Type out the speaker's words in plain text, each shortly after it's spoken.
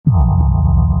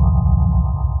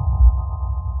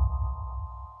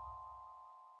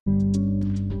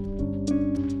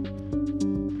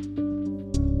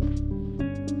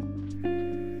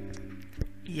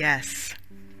Yes,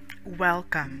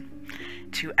 welcome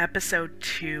to episode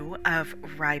 2 of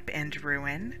Ripe and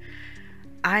Ruin.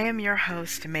 I am your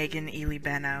host, Megan Ely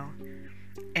Benno,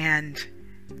 and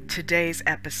today's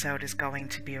episode is going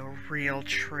to be a real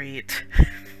treat.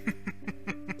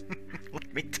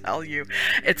 Let me tell you,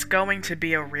 it's going to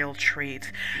be a real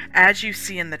treat. As you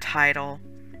see in the title,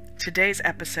 today's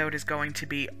episode is going to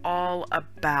be all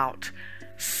about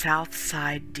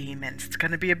Southside Demons. It's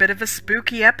going to be a bit of a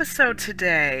spooky episode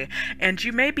today. And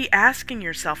you may be asking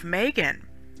yourself, Megan,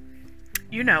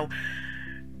 your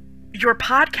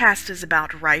podcast is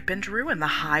about ripe and ruin, the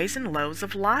highs and lows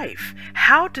of life.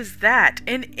 How does that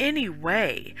in any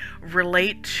way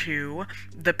relate to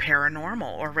the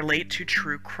paranormal or relate to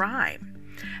true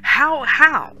crime?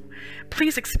 How?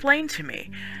 Please explain to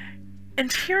me.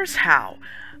 And here's how.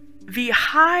 The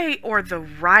high or the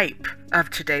ripe of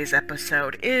today's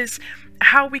episode is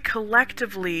how we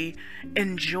collectively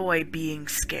enjoy being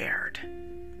scared.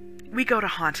 We go to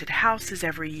haunted houses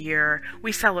every year,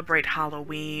 we celebrate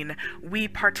Halloween, we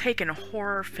partake in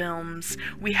horror films,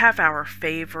 we have our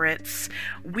favorites.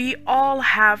 We all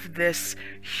have this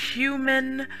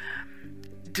human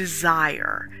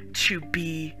desire to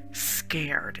be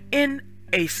scared in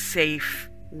a safe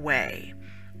way.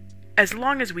 As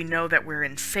long as we know that we're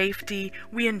in safety,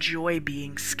 we enjoy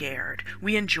being scared.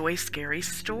 We enjoy scary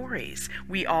stories.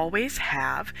 We always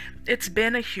have. It's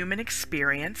been a human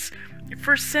experience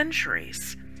for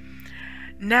centuries.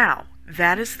 Now,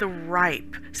 that is the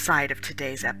ripe side of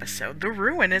today's episode. The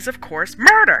ruin is, of course,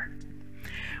 murder.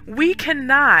 We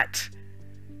cannot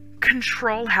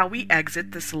control how we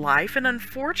exit this life, and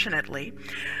unfortunately,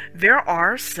 there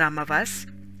are some of us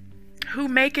who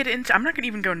make it into, I'm not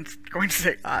even going to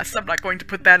say us, I'm not going to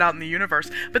put that out in the universe,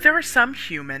 but there are some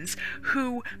humans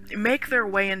who make their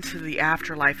way into the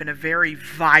afterlife in a very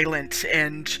violent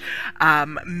and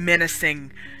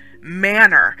menacing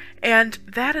manner. And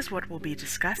that is what we'll be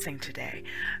discussing today.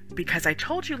 Because I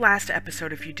told you last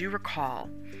episode, if you do recall,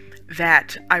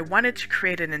 that I wanted to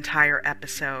create an entire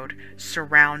episode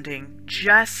surrounding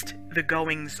just the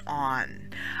goings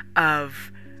on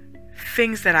of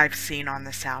things that I've seen on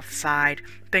the South Side,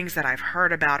 things that I've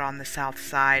heard about on the South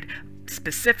Side,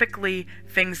 specifically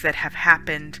things that have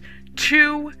happened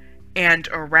to and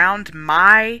around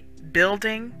my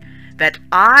building that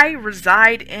I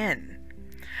reside in.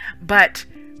 But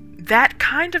that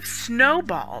kind of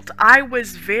snowballed. I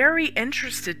was very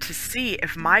interested to see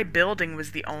if my building was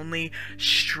the only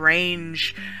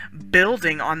strange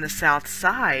building on the South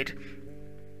Side.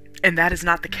 And that is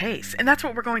not the case. And that's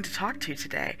what we're going to talk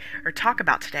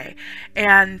about today.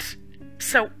 And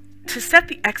so to set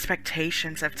the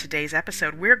expectations of today's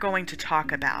episode, we're going to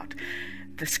talk about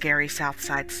the scary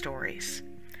Southside stories,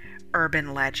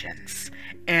 urban legends,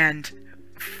 and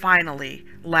finally,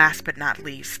 last but not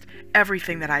least,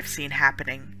 everything that I've seen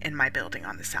happening in my building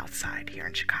on the South Side here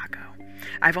in Chicago.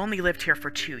 I've only lived here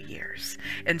for 2 years.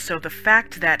 And so the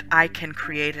fact that I can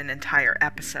create an entire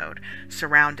episode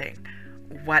surrounding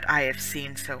what I have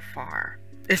seen so far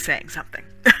is saying something.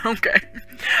 Okay.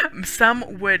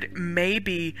 Some would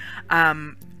maybe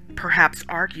perhaps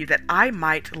argue that I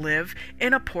might live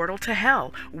in a portal to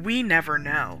hell. We never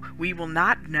know. We will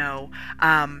not know.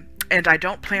 And I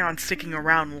don't plan on sticking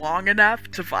around long enough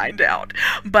to find out.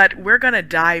 But we're going to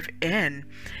dive in.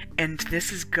 And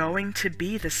this is going to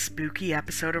be the spooky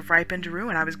episode of Ripe and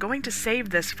Ruin. I was going to save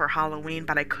this for Halloween,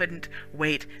 but I couldn't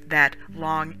wait that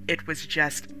long. It was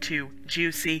just too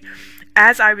juicy.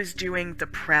 As I was doing the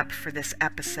prep for this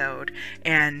episode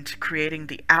and creating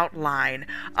the outline,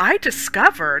 I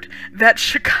discovered that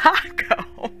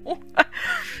Chicago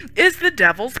is the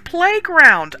devil's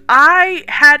playground. I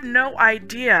had no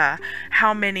idea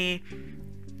how many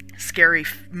scary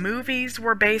movies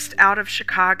were based out of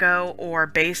Chicago or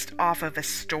based off of a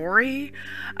story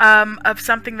of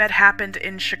something that happened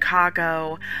in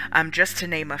Chicago. Just to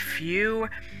name a few: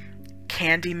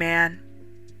 Candyman,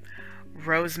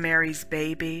 Rosemary's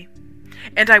Baby.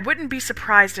 And I wouldn't be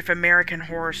surprised if American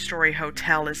Horror Story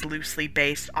Hotel is loosely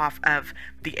based off of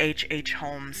the H.H.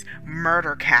 Holmes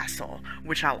Murder Castle,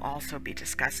 which I'll also be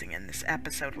discussing in this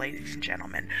episode, ladies and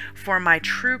gentlemen. For my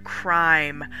true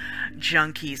crime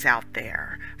junkies out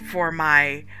there, for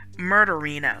my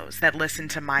murderinos that listen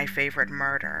to My Favorite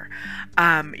Murder,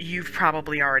 you've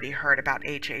probably already heard about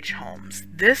H.H. Holmes.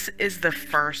 This is the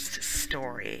first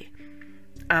story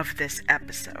of this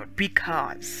episode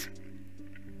because,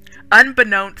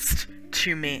 unbeknownst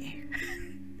to me,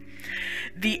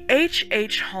 the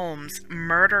H.H. Holmes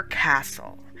Murder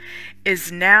Castle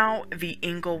is now the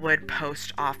Inglewood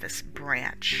Post Office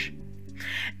branch.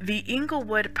 The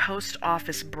Inglewood Post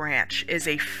Office branch is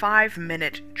a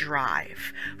 5-minute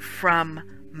drive from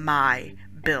my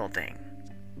building.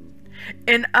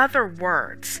 In other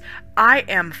words, I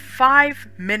am 5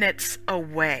 minutes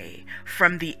away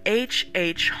from the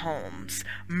H.H. Holmes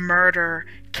murder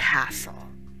castle.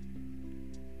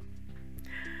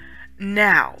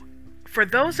 Now, for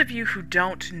those of you who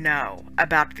don't know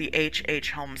about the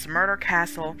H.H. Holmes murder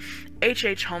castle,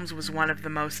 H.H. Holmes was one of the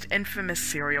most infamous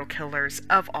serial killers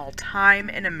of all time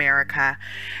in America,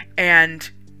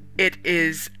 and it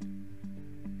is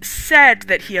said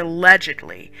that he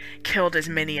allegedly killed as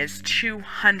many as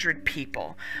 200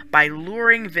 people by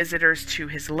luring visitors to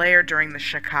his lair during the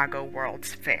Chicago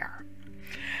World's Fair.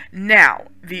 Now,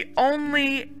 the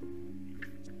only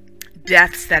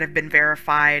deaths that have been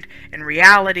verified in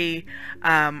reality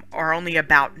are only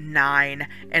about 9,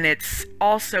 and it's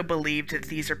also believed that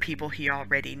these are people he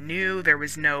already knew. There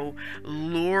was no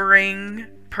luring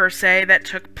per se that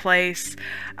took place,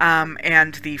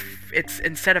 and it's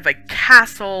instead of a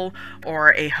castle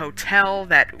or a hotel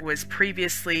that was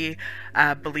previously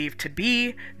believed to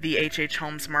be the H.H.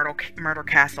 Holmes murder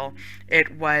castle,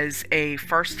 it was a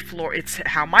first floor. It's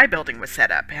how my building was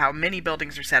set up, how many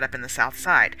buildings are set up in the South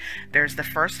Side. There's the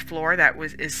first floor that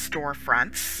is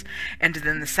storefronts, and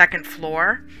then the second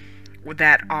floor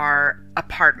that are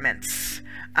apartments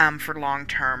for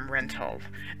long-term rental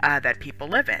that people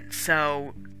live in.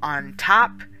 So on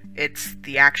top, it's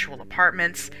the actual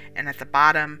apartments, and at the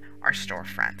bottom are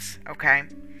storefronts, okay?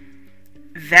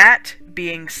 That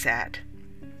being said,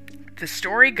 the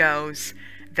story goes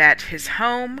that his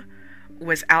home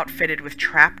was outfitted with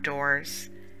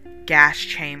trapdoors, gas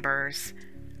chambers,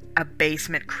 a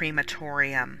basement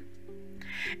crematorium,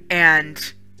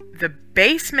 and the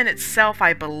basement itself,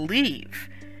 I believe,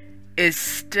 is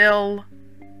still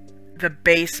the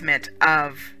basement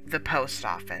of the post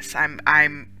office.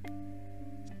 I'm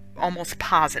almost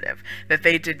positive that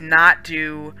they did not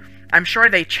do. I'm sure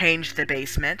they changed the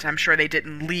basement. I'm sure they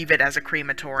didn't leave it as a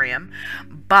crematorium,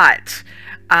 but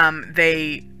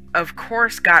they of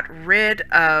course got rid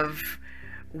of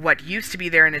what used to be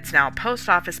there, and it's now a post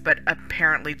office, but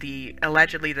apparently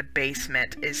allegedly the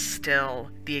basement is still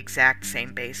the exact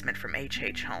same basement from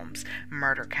H.H. Holmes'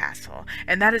 murder castle.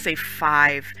 And that is a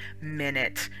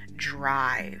 5-minute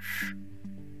drive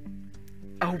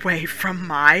away from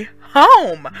my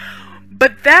home.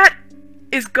 But that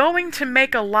is going to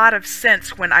make a lot of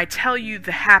sense when I tell you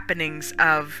the happenings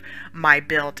of my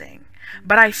building.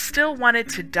 But I still wanted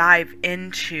to dive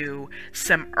into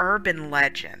some urban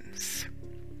legends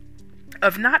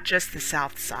of not just the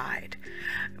South Side,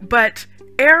 but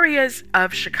areas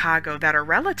of Chicago that are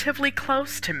relatively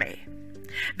close to me,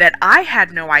 that I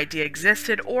had no idea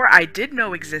existed, or I did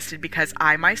know existed because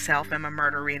I myself am a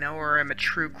murderino or am a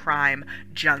true crime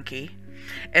junkie.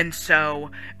 And so,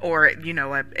 or, you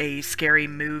know, a scary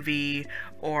movie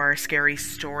or scary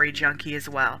story junkie as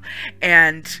well.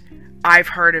 And I've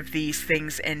heard of these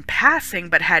things in passing,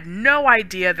 but had no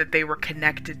idea that they were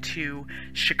connected to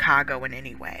Chicago in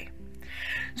any way.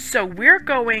 So we're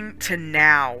going to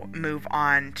now move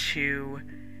on to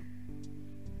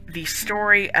the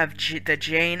story of the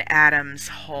Jane Addams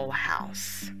Hull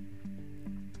House.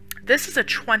 This is a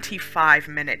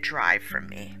 25-minute drive from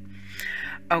me.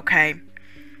 Okay.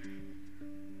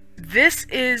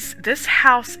 This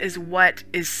house is what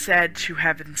is said to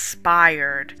have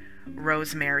inspired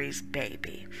Rosemary's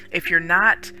Baby. If you're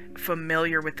not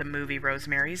familiar with the movie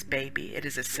Rosemary's Baby, it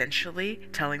is essentially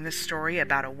telling the story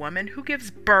about a woman who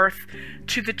gives birth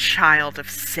to the child of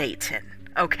Satan,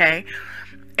 okay?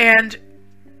 And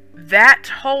that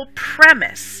whole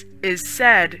premise is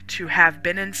said to have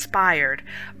been inspired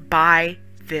by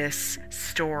this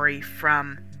story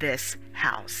from this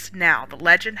house. Now, the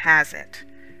legend has it,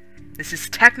 this is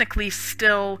technically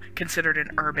still considered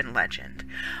an urban legend,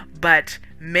 but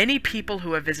many people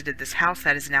who have visited this house,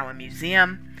 that is now a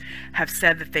museum, have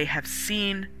said that they have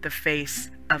seen the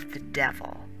face of the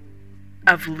devil,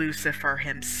 of Lucifer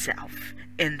himself,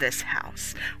 in this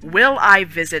house. Will I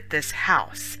visit this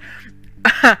house?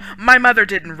 My mother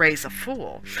didn't raise a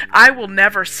fool. I will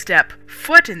never step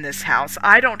foot in this house.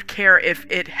 I don't care if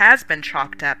it has been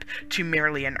chalked up to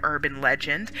merely an urban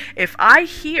legend. If I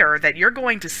hear that you're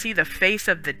going to see the face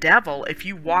of the devil if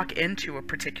you walk into a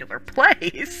particular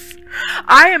place,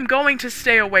 I am going to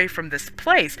stay away from this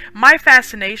place. My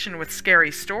fascination with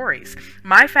scary stories,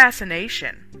 my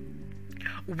fascination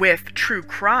with true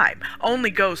crime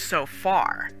only goes so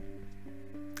far.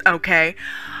 Okay?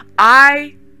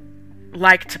 I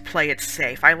like to play it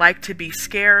safe. I like to be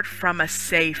scared from a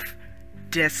safe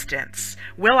distance.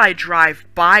 Will I drive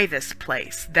by this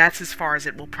place? That's as far as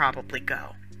it will probably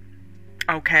go.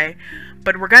 Okay?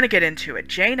 But we're going to get into it.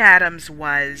 Jane Addams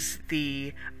was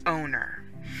the owner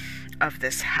of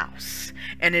this house.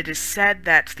 And it is said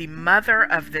that the mother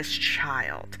of this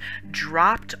child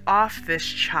dropped off this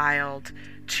child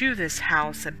to this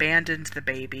house, abandoned the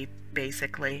baby,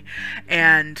 basically,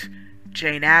 and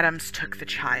Jane Addams took the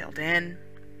child in,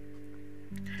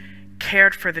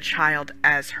 cared for the child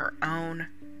as her own,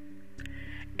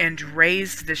 and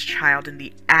raised this child in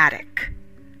the attic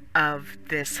of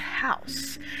this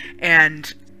house.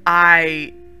 And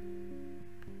I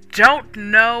don't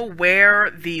know where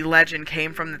the legend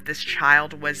came from that this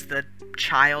child was the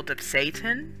child of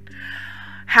Satan.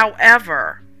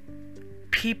 However,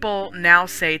 people now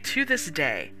say to this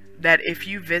day that if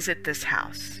you visit this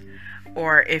house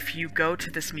or if you go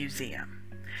to this museum,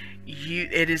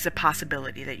 it is a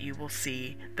possibility that you will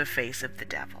see the face of the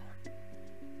devil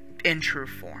in true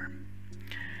form.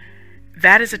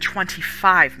 That is a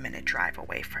 25-minute drive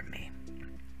away from me.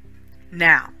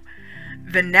 Now,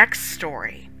 the next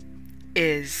story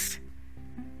is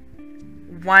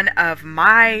one of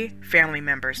my family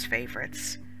members'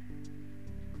 favorites,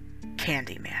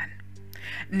 Candyman.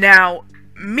 Now,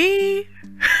 me,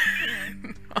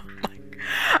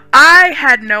 I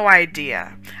had no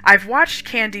idea. I've watched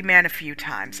Candyman a few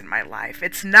times in my life.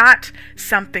 It's not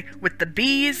something, with the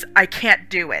bees, I can't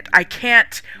do it. I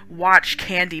can't watch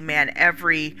Candyman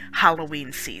every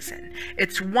Halloween season.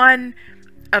 It's one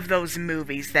of those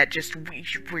movies that just,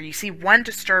 where you see one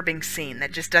disturbing scene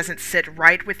that just doesn't sit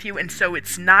right with you, and so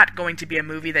it's not going to be a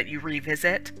movie that you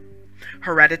revisit.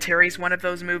 Hereditary is one of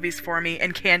those movies for me,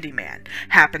 and Candyman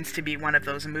happens to be one of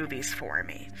those movies for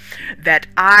me. That's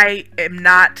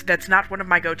not one of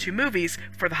my go-to movies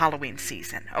for the Halloween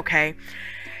season, okay?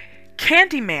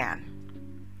 Candyman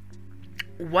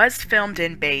was filmed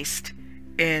and based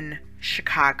in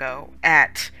Chicago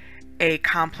at a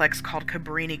complex called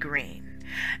Cabrini Green.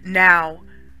 Now,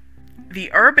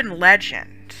 the urban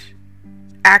legend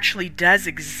actually does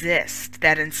exist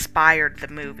that inspired the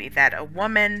movie, that a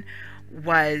woman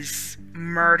was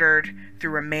murdered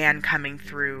through a man coming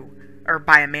through, or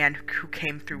by a man who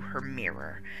came through her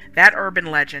mirror. That urban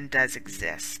legend does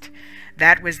exist.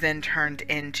 That was then turned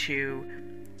into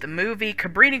the movie.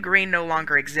 Cabrini Green no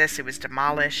longer exists. It was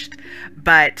demolished.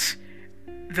 But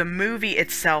the movie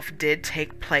itself did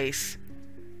take place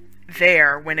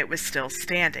there when it was still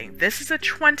standing. This is a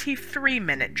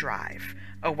 23-minute drive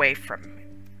away from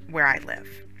where I live.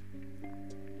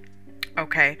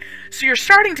 Okay, so you're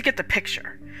starting to get the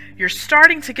picture. You're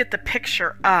starting to get the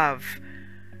picture of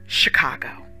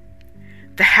Chicago,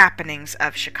 the happenings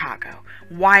of Chicago,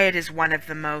 why it is one of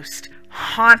the most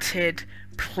haunted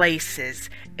places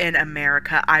in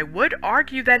America. I would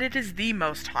argue that it is the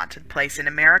most haunted place in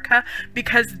America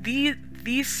because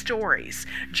these stories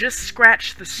just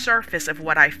scratch the surface of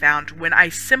what I found when I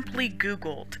simply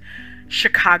Googled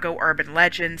Chicago urban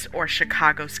legends or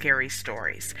Chicago scary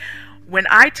stories. When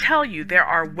I tell you there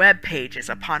are web pages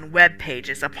upon web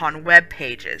pages upon web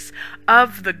pages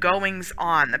of the goings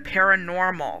on, the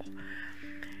paranormal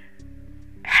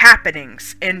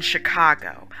happenings in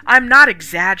Chicago, I'm not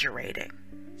exaggerating.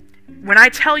 When I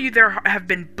tell you there have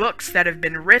been books that have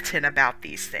been written about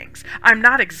these things, I'm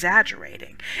not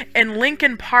exaggerating. In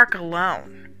Lincoln Park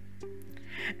alone,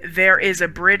 there is a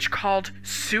bridge called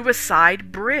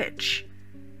Suicide Bridge.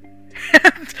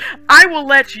 And I will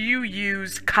let you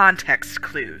use context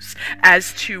clues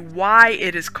as to why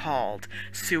it is called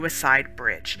Suicide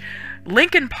Bridge.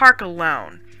 Lincoln Park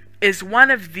alone is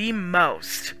one of the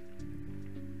most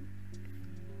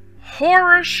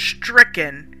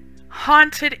horror-stricken,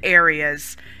 haunted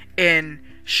areas in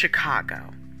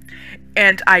Chicago.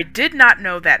 And I did not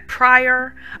know that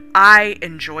prior. I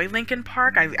enjoy Lincoln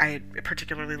Park. I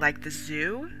particularly like the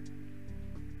zoo.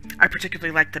 I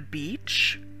particularly like the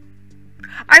beach.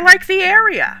 I like the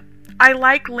area. I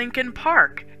like Lincoln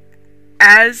Park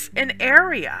as an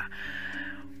area.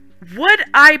 Would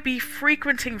I be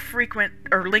frequenting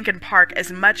Lincoln Park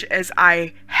as much as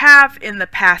I have in the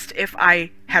past if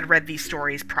I had read these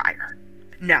stories prior?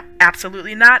 No,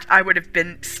 absolutely not. I would have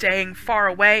been staying far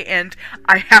away, and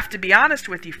I have to be honest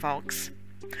with you folks.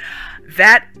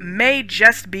 That may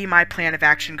just be my plan of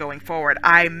action going forward.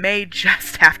 I may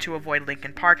just have to avoid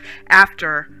Lincoln Park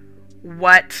after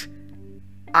what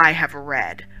I have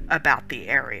read about the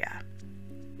area.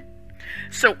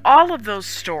 So all of those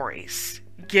stories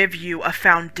give you a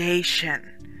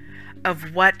foundation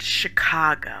of what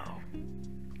Chicago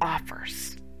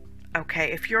offers.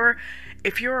 Okay, if you're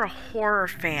a horror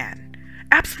fan,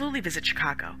 absolutely visit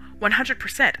Chicago,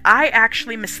 100%. I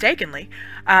actually mistakenly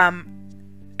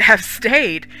have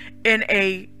stayed in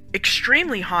a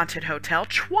extremely haunted hotel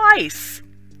twice.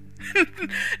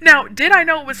 Now, did I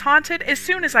know it was haunted? As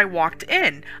soon as I walked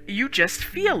in, you just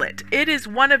feel it. It is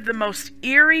one of the most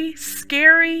eerie,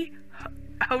 scary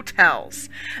hotels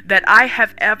that I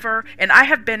have ever, and I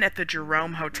have been at the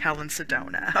Jerome Hotel in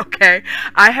Sedona, okay?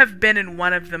 I have been in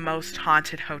one of the most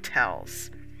haunted hotels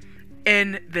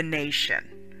in the nation,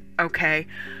 okay?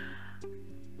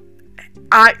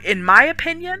 In my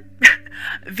opinion,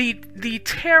 the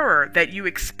terror that you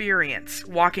experience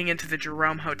walking into the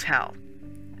Jerome Hotel,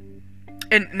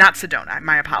 in not Sedona,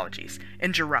 my apologies,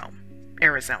 in Jerome,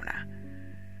 Arizona,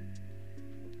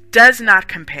 does not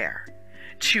compare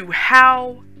to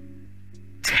how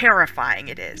terrifying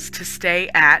it is to stay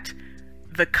at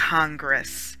the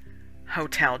Congress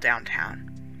Hotel downtown.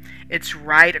 It's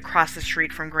right across the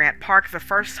street from Grant Park. The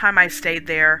first time I stayed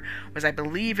there was, I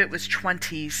believe it was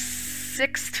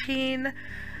 2016,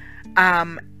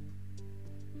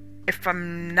 if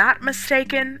I'm not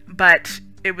mistaken, but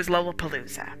it was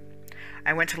Lollapalooza.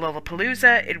 I went to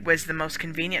Lollapalooza. It was the most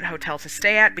convenient hotel to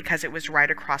stay at because it was right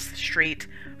across the street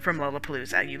from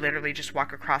Lollapalooza. You literally just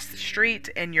walk across the street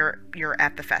and you're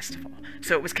at the festival.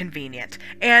 So it was convenient.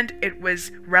 And it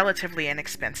was relatively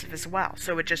inexpensive as well.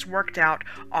 So it just worked out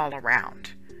all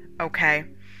around. Okay?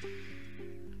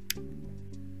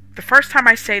 The first time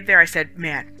I stayed there, I said,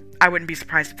 man, I wouldn't be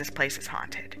surprised if this place is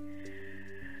haunted.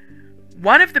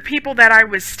 One of the people that I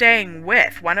was staying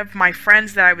with, one of my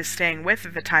friends that I was staying with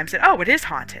at the time said, oh, it is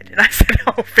haunted. And I said,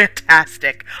 oh,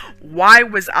 fantastic. Why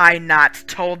was I not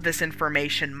told this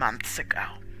information months ago?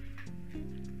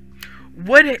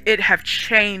 Would it have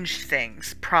changed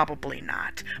things? Probably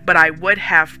not. But I would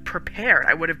have prepared.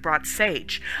 I would have brought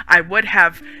sage. I would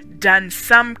have done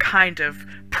some kind of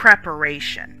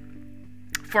preparation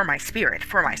for my spirit,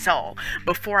 for my soul,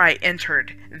 before I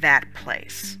entered that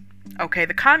place. Okay,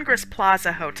 the Congress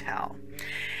Plaza Hotel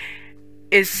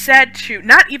is said to,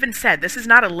 not even said, this is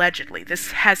not allegedly,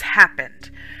 this has happened.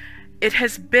 It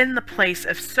has been the place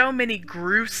of so many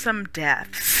gruesome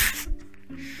deaths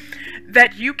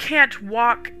that you can't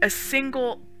walk a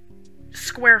single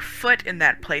square foot in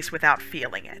that place without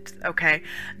feeling it, okay?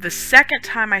 The second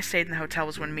time I stayed in the hotel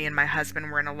was when me and my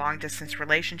husband were in a long-distance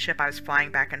relationship. I was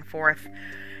flying back and forth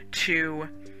to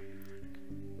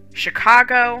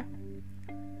Chicago,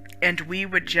 and we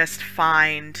would just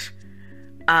find,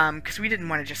 because we didn't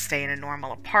want to just stay in a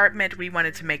normal apartment, we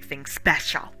wanted to make things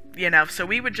special, you know, so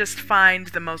we would just find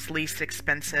the most least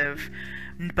expensive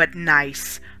but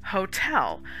nice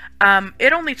hotel.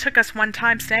 It only took us one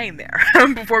time staying there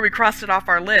before we crossed it off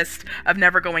our list of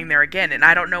never going there again, and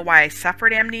I don't know why I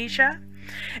suffered amnesia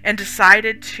and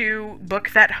decided to book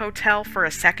that hotel for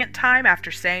a second time after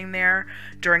staying there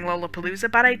during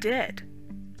Lollapalooza, but I did.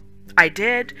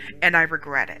 And I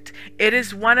regret it. It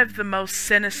is one of the most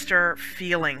sinister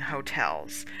feeling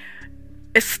hotels,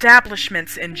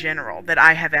 establishments in general, that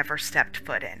I have ever stepped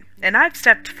foot in. And I've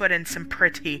stepped foot in some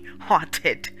pretty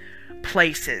haunted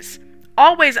places,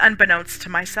 always unbeknownst to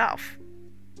myself.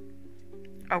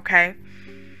 Okay?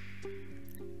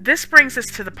 This brings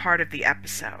us to the part of the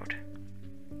episode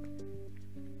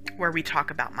where we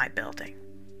talk about my building.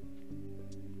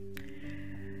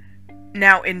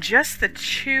 Now, in just the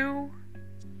 2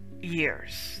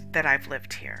 years that I've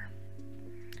lived here,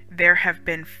 there have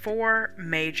been 4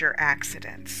 major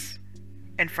accidents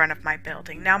in front of my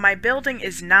building. Now, my building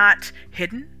is not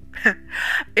hidden.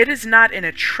 It is not in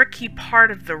a tricky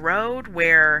part of the road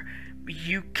where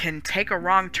you can take a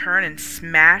wrong turn and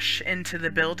smash into the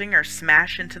building or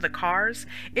smash into the cars.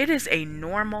 It is a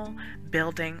normal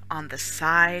building on the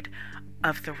side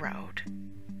of the road.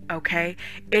 Okay?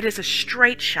 It is a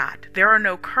straight shot. There are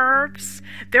no curves.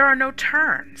 There are no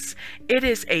turns. It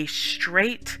is a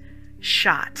straight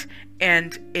shot.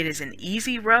 And it is an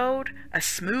easy road, a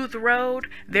smooth road.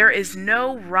 There is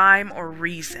no rhyme or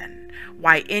reason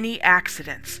why any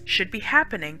accidents should be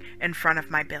happening in front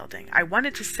of my building. I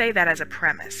wanted to say that as a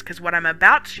premise, because what I'm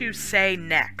about to say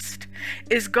next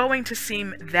is going to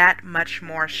seem that much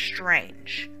more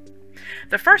strange.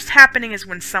 The first happening is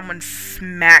when someone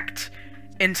smacked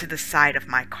into the side of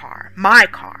my car. My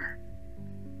car.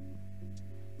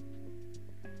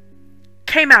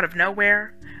 Came out of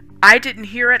nowhere. I didn't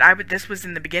hear it. This was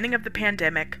in the beginning of the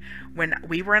pandemic when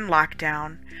we were in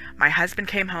lockdown. My husband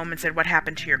came home and said, "What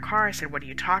happened to your car?" I said, "What are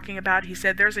you talking about?" He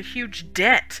said, "There's a huge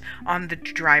dent on the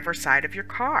driver's side of your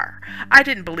car." I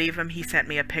didn't believe him. He sent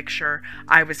me a picture.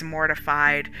 I was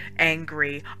mortified,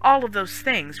 angry, all of those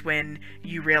things when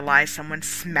you realize someone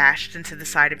smashed into the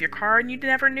side of your car and you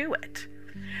never knew it.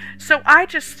 So I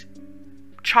just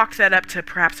chalked that up to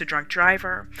perhaps a drunk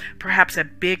driver, perhaps a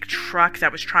big truck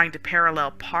that was trying to parallel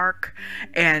park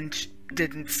and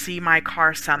didn't see my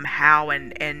car somehow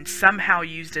and somehow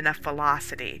used enough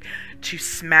velocity to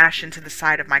smash into the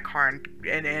side of my car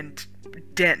and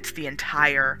dent the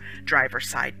entire driver's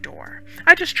side door.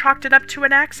 I just chalked it up to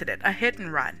an accident, a hit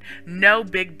and run. No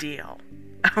big deal.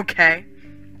 Okay?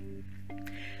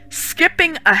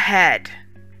 Skipping ahead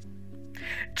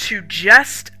to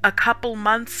just a couple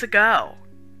months ago,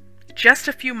 just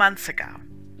a few months ago,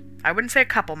 I wouldn't say a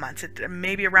couple months,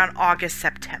 maybe around August,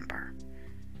 September,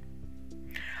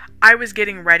 I was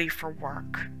getting ready for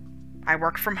work. I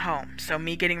work from home, so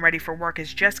me getting ready for work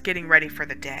is just getting ready for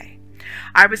the day.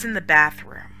 I was in the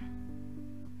bathroom,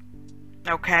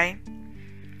 okay?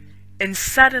 And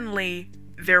suddenly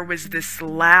there was this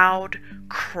loud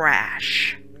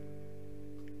crash.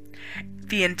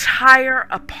 The entire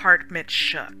apartment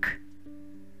shook.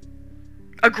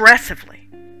 Aggressively.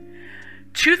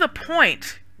 To the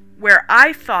point where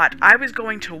I thought I was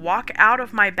going to walk out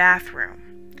of my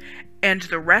bathroom and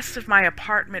the rest of my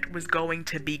apartment was going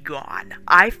to be gone.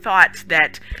 I thought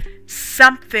that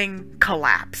something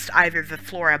collapsed. Either the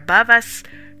floor above us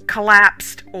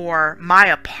collapsed or my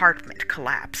apartment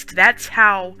collapsed. That is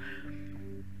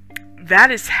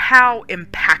how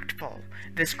impactful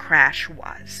this crash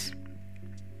was.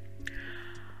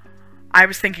 I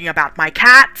was thinking about my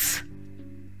cats.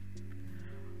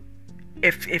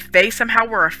 If they somehow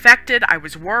were affected, I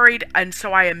was worried, and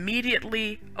so I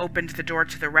immediately opened the door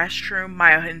to the restroom.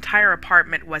 My entire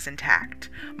apartment was intact.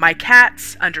 My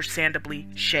cats, understandably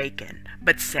shaken,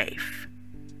 but safe.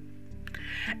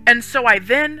 And so I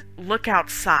then look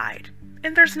outside,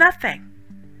 and there's nothing.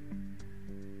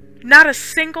 Not a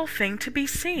single thing to be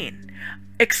seen,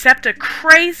 except a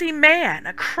crazed man,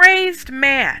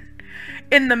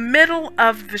 in the middle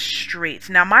of the street.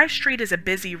 Now, my street is a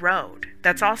busy road.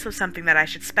 That's also something that I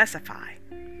should specify.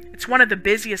 It's one of the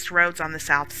busiest roads on the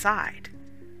south side.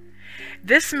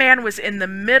 This man was in the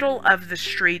middle of the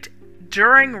street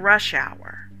during rush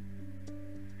hour,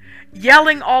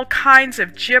 yelling all kinds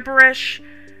of gibberish,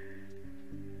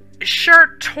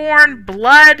 shirt torn,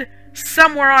 blood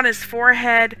somewhere on his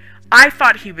forehead. I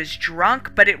thought he was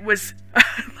drunk, but it was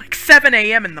like 7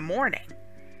 a.m. in the morning.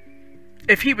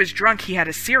 If he was drunk, he had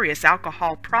a serious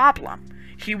alcohol problem.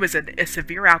 He was a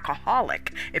severe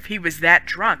alcoholic if he was that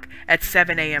drunk at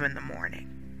 7 a.m. in the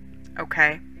morning.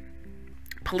 Okay?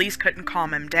 Police couldn't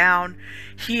calm him down.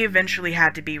 He eventually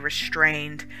had to be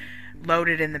restrained,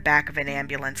 loaded in the back of an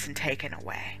ambulance, and taken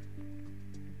away.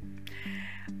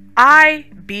 I,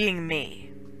 being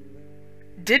me,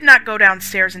 did not go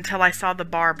downstairs until I saw the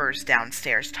barbers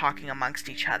downstairs talking amongst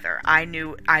each other. I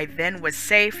knew I then was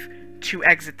safe to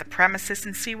exit the premises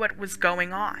and see what was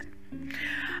going on.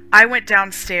 I went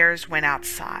downstairs, went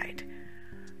outside,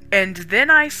 and then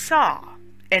I saw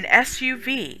an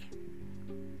SUV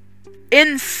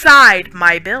inside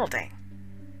my building.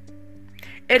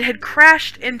 It had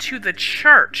crashed into the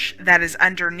church that is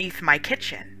underneath my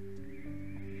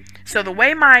kitchen. So the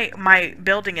way my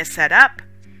building is set up,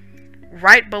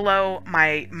 right below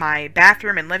my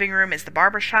bathroom and living room is the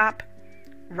barber shop.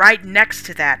 Right next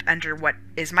to that, under what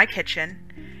is my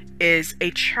kitchen, is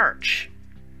a church.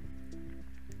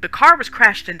 The car was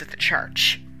crashed into the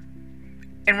church.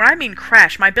 And when I mean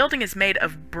crash, my building is made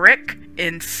of brick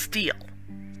and steel.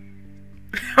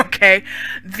 Okay?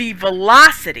 The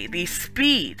velocity, the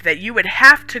speed that you would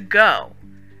have to go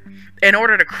in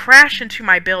order to crash into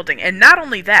my building, and not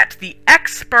only that, the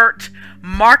expert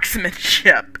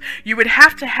marksmanship you would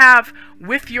have to have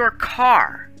with your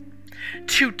car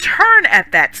to turn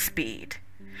at that speed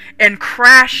and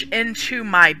crash into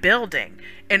my building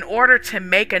in order to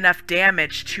make enough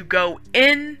damage to go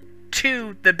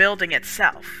into the building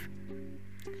itself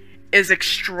is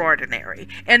extraordinary.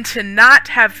 And to not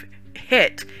have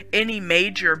hit any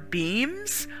major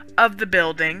beams of the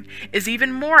building is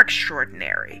even more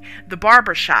extraordinary. The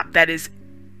barber shop that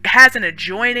has an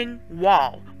adjoining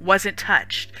wall wasn't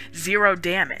touched. Zero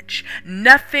damage.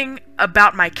 Nothing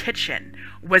about my kitchen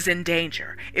was in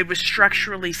danger. It was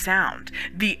structurally sound.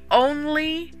 The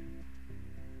only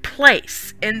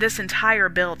place in this entire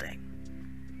building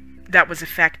that was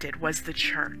affected was the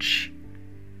church.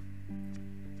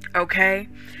 Okay?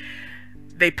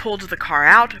 They pulled the car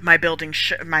out. My building,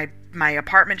 my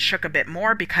apartment shook a bit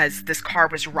more because this car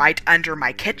was right under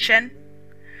my kitchen.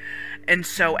 And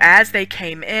so as they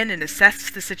came in and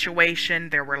assessed the situation,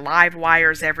 there were live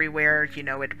wires everywhere. You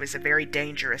know, it was a very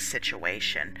dangerous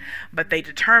situation. But they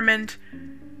determined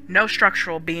no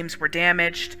structural beams were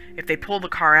damaged. If they pulled the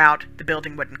car out, the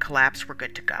building wouldn't collapse. We're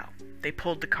good to go. They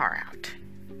pulled the car out.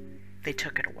 They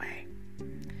took it away.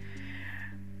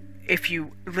 If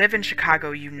you live in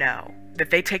Chicago, you know that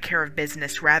they take care of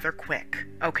business rather quick,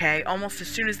 okay? Almost as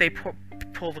soon as they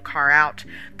pull the car out,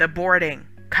 the boarding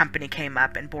company came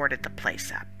up and boarded the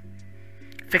place up.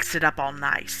 Fixed it up all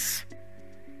nice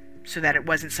so that it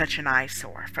wasn't such an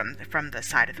eyesore from the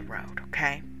side of the road,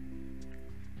 okay?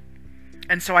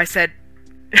 And so I said,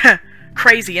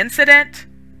 crazy incident,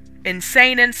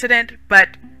 insane incident,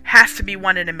 but has to be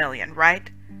 1 in a million, right?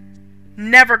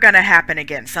 Never gonna happen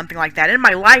again, something like that. In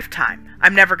my lifetime,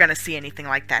 I'm never gonna see anything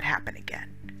like that happen again.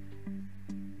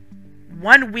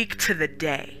 1 week to the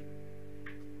day,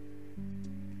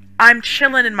 I'm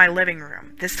chilling in my living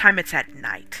room. This time it's at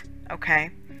night,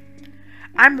 okay?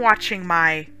 I'm watching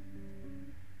my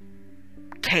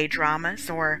K-dramas,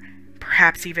 or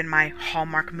perhaps even my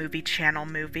Hallmark movie channel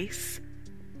movies.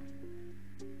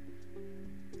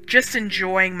 Just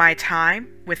enjoying my time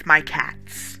with my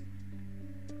cats.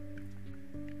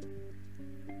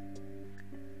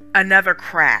 Another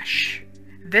crash.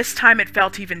 This time it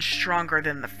felt even stronger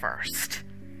than the first.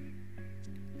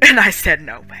 And I said,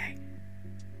 no way.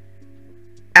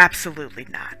 Absolutely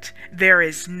not. There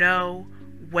is no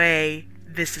way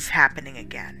this is happening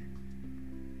again.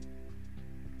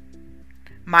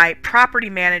 My property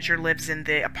manager lives in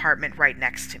the apartment right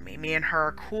next to me. Me and her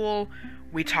are cool.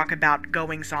 We talk about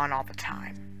goings on all the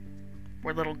time.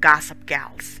 We're little gossip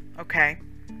gals, okay?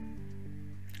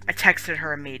 I texted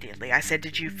her immediately. I said,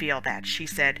 did you feel that? She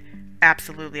said,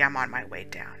 absolutely, I'm on my way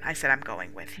down. I said, I'm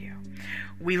going with you.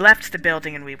 We left the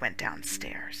building and we went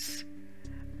downstairs.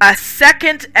 A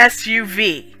second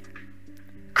SUV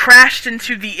crashed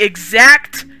into the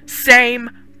exact same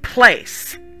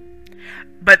place.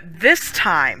 But this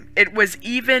time, it was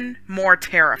even more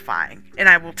terrifying, and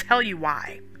I will tell you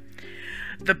why.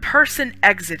 The person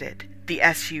exited the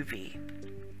SUV,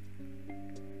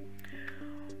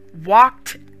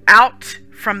 walked out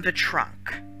from the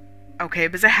trunk. Okay,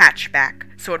 it was a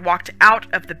hatchback, so it walked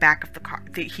out of the back of the car.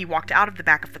 He walked out of the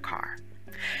back of the car.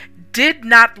 Did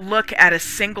not look at a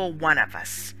single one of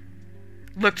us.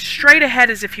 Looked straight ahead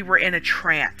as if he were in a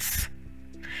trance.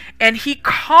 And he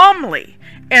calmly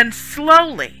and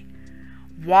slowly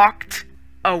walked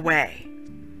away.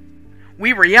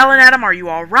 We were yelling at him, are you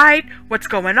all right? What's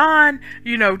going on?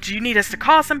 You know, do you need us to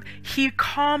call some? He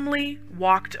calmly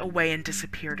walked away and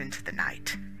disappeared into the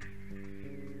night.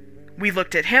 We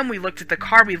looked at him, we looked at the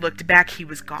car, we looked back, he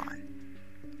was gone.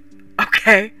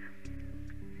 Okay?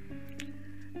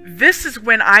 This is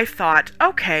when I thought,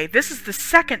 okay, this is the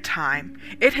second time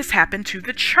it has happened to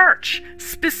the church,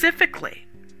 specifically.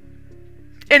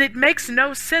 And it makes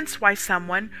no sense why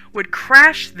someone would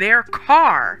crash their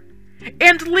car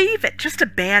and leave it, just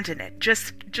abandon it,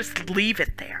 just leave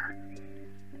it there.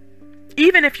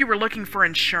 Even if you were looking for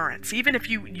insurance, even if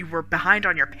you were behind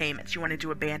on your payments, you wanted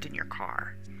to abandon your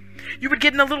car, you would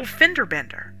get in a little fender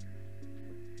bender.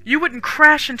 You wouldn't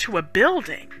crash into a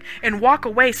building and walk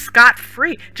away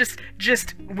scot-free,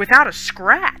 just without a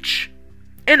scratch.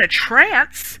 In a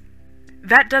trance,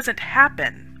 that doesn't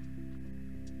happen.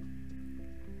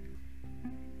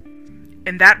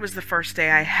 And that was the first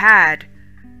day I had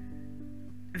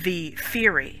the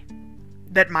theory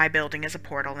that my building is a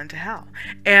portal into hell.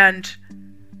 And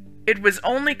it was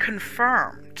only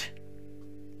confirmed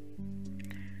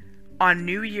on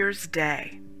New Year's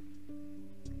Day.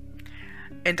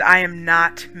 And I am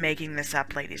not making this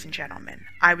up, ladies and gentlemen.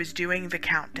 I was doing the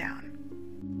countdown.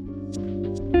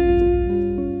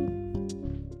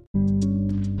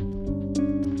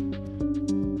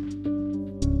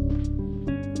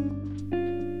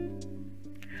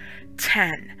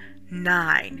 10,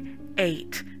 9,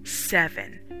 8,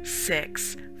 7,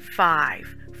 6,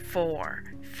 5, 4,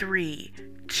 3,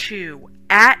 2,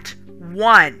 at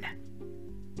 1.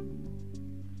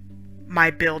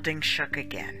 My building shook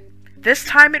again. This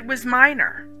time it was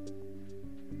minor.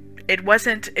 It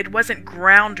wasn't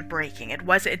groundbreaking.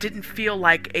 It didn't feel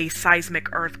like a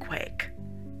seismic earthquake.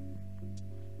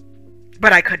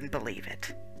 But I couldn't believe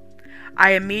it.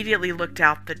 I immediately looked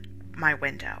out my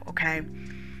window, okay?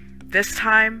 This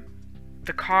time,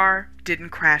 the car didn't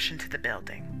crash into the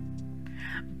building.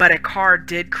 But a car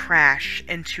did crash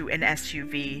into an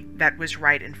SUV that was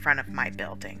right in front of my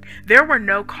building. There were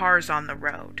no cars on the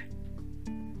road.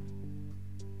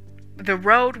 The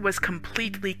road was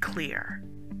completely clear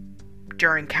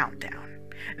during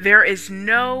countdown. There is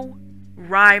no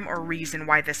rhyme or reason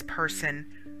why this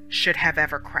person should have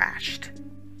ever crashed.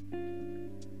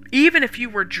 Even if you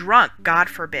were drunk, God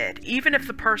forbid, even if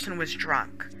the person was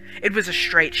drunk, it was a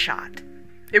straight shot.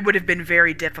 It would have been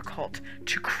very difficult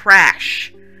to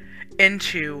crash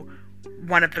into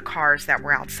one of the cars that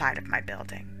were outside of my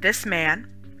building. This man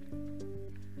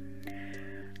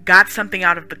got something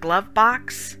out of the glove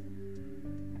box,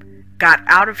 got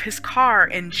out of his car,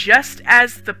 and just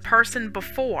as the person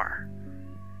before,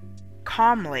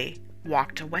 calmly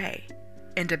walked away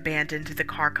and abandoned the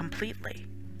car completely.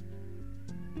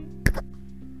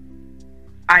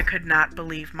 I could not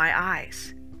believe my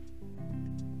eyes.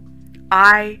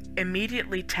 I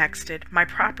immediately texted my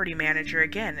property manager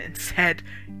again and said,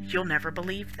 "You'll never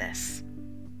believe this."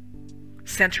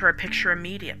 Sent her a picture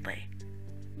immediately.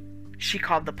 She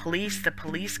called the police. The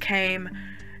police came.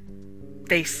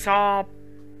 They saw.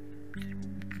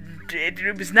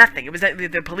 It was nothing. It was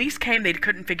the police came. They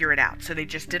couldn't figure it out, so they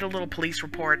just did a little police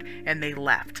report and they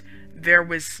left. There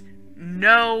was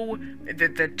no.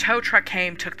 The tow truck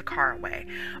came, took the car away,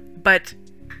 but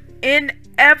in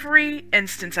every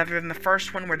instance, other than the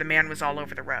first one where the man was all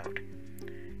over the road,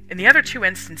 in the other two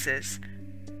instances,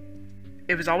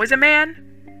 it was always a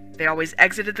man. They always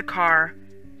exited the car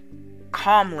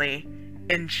calmly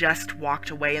and just walked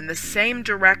away in the same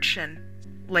direction,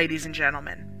 ladies and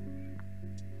gentlemen,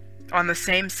 on the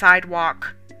same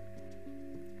sidewalk,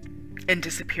 and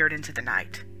disappeared into the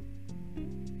night.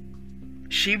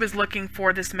 She was looking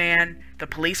for this man. The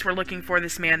police were looking for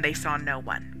this man. They saw no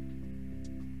one.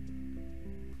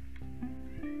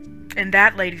 And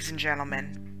that, ladies and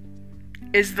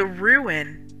gentlemen, is the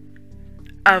ruin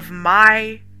of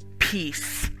my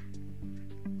peace.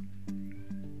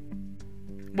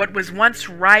 What was once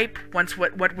ripe,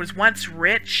 what was once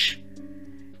rich,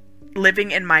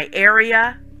 living in my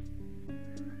area,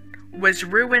 was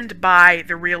ruined by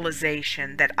the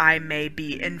realization that I may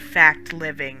be, in fact,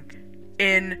 living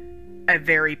in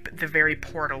the very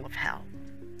portal of hell.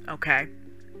 Okay?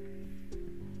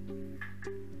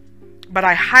 But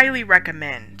I highly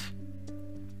recommend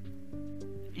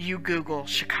you Google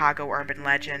Chicago urban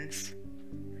legends,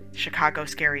 Chicago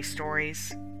scary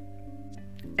stories,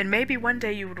 and maybe one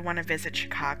day you would want to visit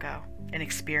Chicago and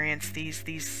experience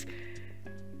these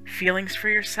feelings for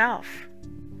yourself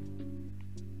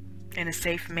in a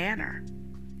safe manner.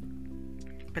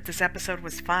 But this episode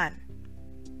was fun.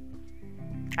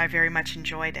 I very much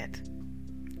enjoyed it.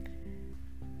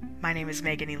 My name is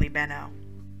Megan Ely Benno.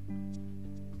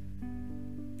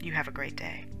 You have a great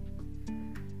day.